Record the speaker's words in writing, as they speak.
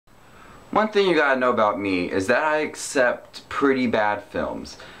One thing you gotta know about me is that I accept pretty bad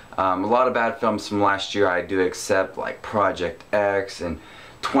films. A lot of bad films from last year I do accept, like Project X and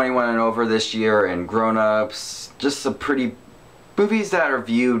 21 and Over this year and Grown Ups. Just some pretty movies that are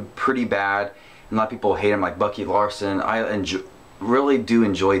viewed pretty bad. And a lot of people hate them, like Bucky Larson. Really do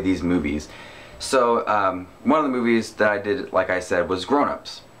enjoy these movies. So one of the movies that I did, like I said, was Grown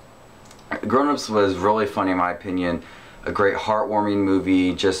Ups. Grown Ups was really funny in my opinion. A great heartwarming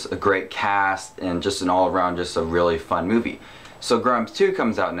movie, just a great cast, and just an all-around just a really fun movie. So Grown Ups 2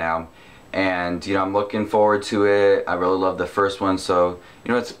 comes out now, and you know, I'm looking forward to it. I really love the first one, so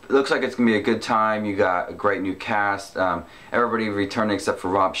you know, it looks like it's gonna be a good time. You got a great new cast, everybody returning except for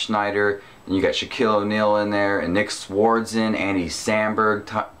Rob Schneider, and you got Shaquille O'Neal in there, and Nick Swardson, Andy Samberg,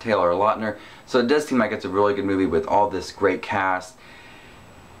 Taylor Lautner. So it does seem like it's a really good movie with all this great cast.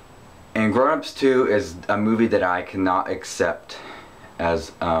 And Grown Ups 2 is a movie that I cannot accept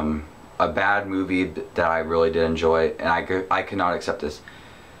as a bad movie that I really did enjoy, and I cannot accept this.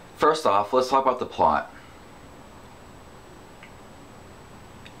 First off, let's talk about the plot.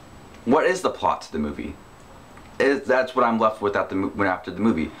 What is the plot to the movie? That's what I'm left with after the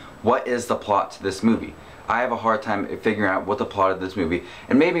movie. What is the plot to this movie? I have a hard time figuring out what the plot of this movie,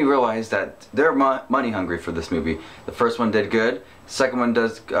 and made me realize that they're money hungry for this movie. The first one did good, the second one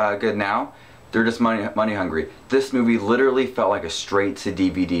does good now. They're just money hungry. This movie literally felt like a straight to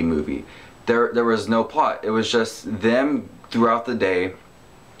DVD movie. There was no plot. It was just them throughout the day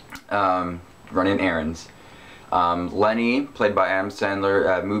running errands. Lenny, played by Adam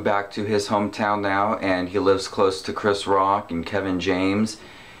Sandler, moved back to his hometown now, and he lives close to Chris Rock and Kevin James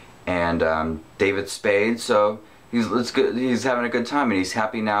and David Spade. So he's having a good time, and he's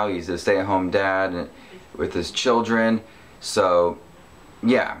happy now. He's a stay-at-home dad with his children. So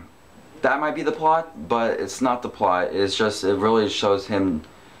yeah, that might be the plot, but it's not the plot. It's just, it really shows him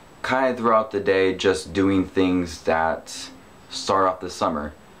kind of throughout the day just doing things that start off the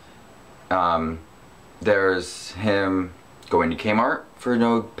summer. There's him going to Kmart for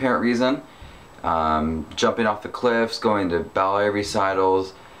no apparent reason, jumping off the cliffs, going to ballet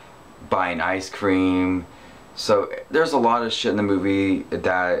recitals, buying ice cream. So there's a lot of shit in the movie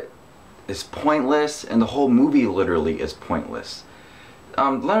that is pointless, and the whole movie literally is pointless.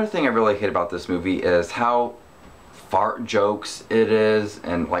 Another thing I really hate about this movie is how fart jokes it is,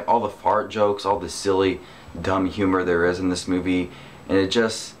 and like all the fart jokes, all the silly dumb humor there is in this movie. And it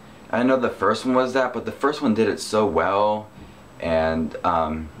just, I know the first one was that, but the first one did it so well, and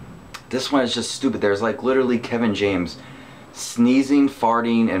this one is just stupid. There's like literally Kevin James sneezing,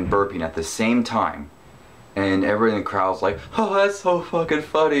 farting, and burping at the same time, and everyone in the crowd's like, oh, that's so fucking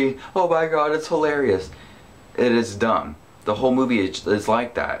funny, oh my god, it's hilarious. It is dumb. The whole movie is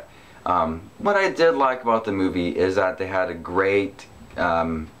like that. What I did like about the movie is that they had a great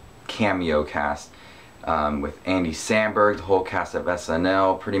cameo cast with Andy Samberg, the whole cast of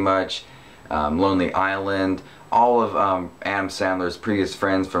SNL pretty much, Lonely Island, all of Adam Sandler's previous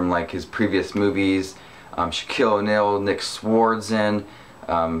friends from like his previous movies, Shaquille O'Neal, Nick Swardson.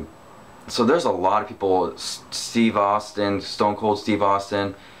 So there's a lot of people, Steve Austin, Stone Cold Steve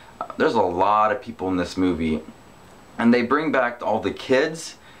Austin. There's a lot of people in this movie. And they bring back all the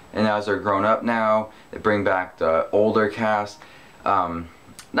kids, and as they're grown up now, they bring back the older cast.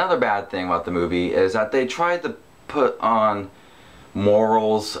 Another bad thing about the movie is that they tried to put on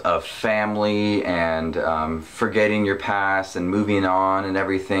morals of family and forgetting your past and moving on and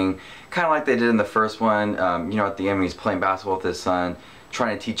everything, kind of like they did in the first one. You know, at the end he's playing basketball with his son,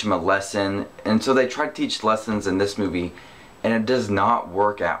 trying to teach him a lesson, and so they try to teach lessons in this movie, and it does not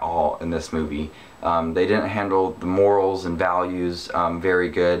work at all in this movie. They didn't handle the morals and values very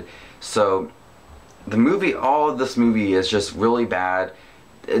good. So the movie, all of this movie is just really bad.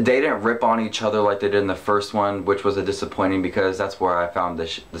 They didn't rip on each other like they did in the first one, which was a disappointing, because that's where I found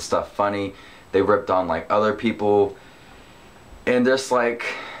the stuff funny. They ripped on like other people, and just like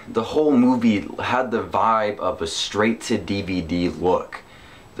the whole movie had the vibe of a straight to DVD look.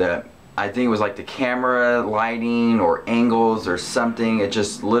 I think it was like the camera lighting or angles or something. It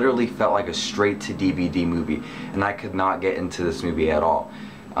just literally felt like a straight to DVD movie, and I could not get into this movie at all.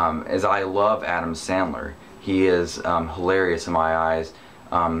 As I love Adam Sandler, he is hilarious in my eyes.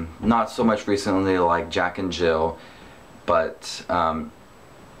 Not so much recently like Jack and Jill, but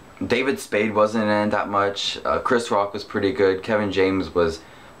David Spade wasn't in it that much. Chris Rock was pretty good. Kevin James was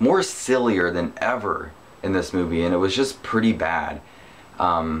more sillier than ever in this movie, and it was just pretty bad.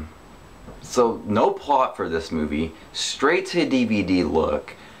 So no plot for this movie, straight to DVD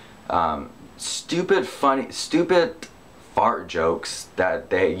look, stupid fart jokes that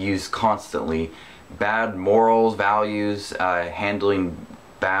they use constantly, bad morals, values, handling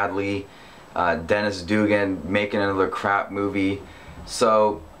badly. Dennis Dugan making another crap movie.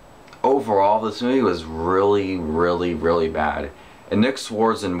 So overall, this movie was really, really, really bad. And Nick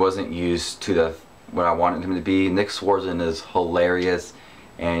Swartzen wasn't used to what I wanted him to be. Nick Swartzen is hilarious,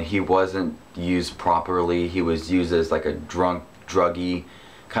 and he wasn't used properly. He was used as like a drunk, druggy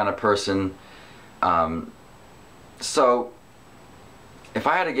kind of person. So if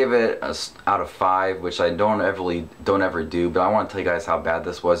I had to give it out of 5, which I don't ever do, but I want to tell you guys how bad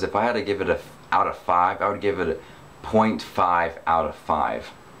this was. If I had to give it out of 5, I would give it a 0.5 out of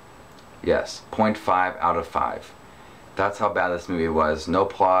 5. Yes, 0.5 out of 5. That's how bad this movie was. No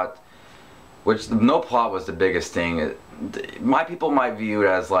plot, no plot was the biggest thing. My people might view it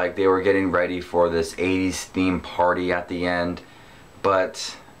as like they were getting ready for this 80s theme party at the end,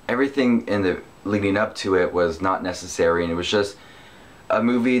 but everything in the leading up to it was not necessary, and it was just a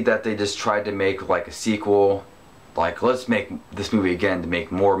movie that they just tried to make like a sequel, like let's make this movie again to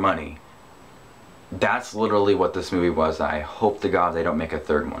make more money. That's literally what this movie was. I hope to God they don't make a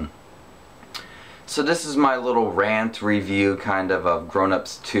third one. So this is my little rant review kind of Grown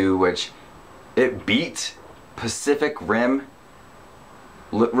Ups 2, which it beat Pacific Rim,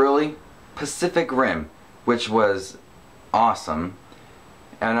 really? Pacific Rim, which was awesome.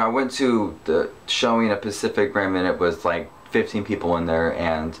 And I went to the showing of Pacific Rim, and it was like 15 people in there,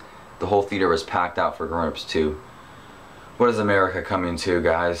 and the whole theater was packed out for Grown Ups 2. What is America coming to,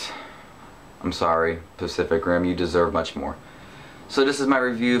 guys? I'm sorry, Pacific Rim, you deserve much more. So this is my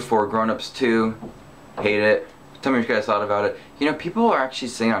review for Grown Ups 2. Hate it. Tell me what you guys thought about it. You know, people are actually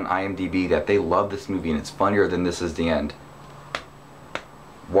saying on IMDb that they love this movie and it's funnier than This Is the End.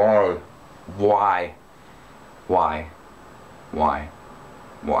 Why? Why? Why? Why?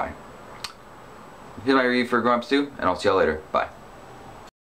 Why? Here's my review for Grown Ups 2, and I'll see y'all later. Bye.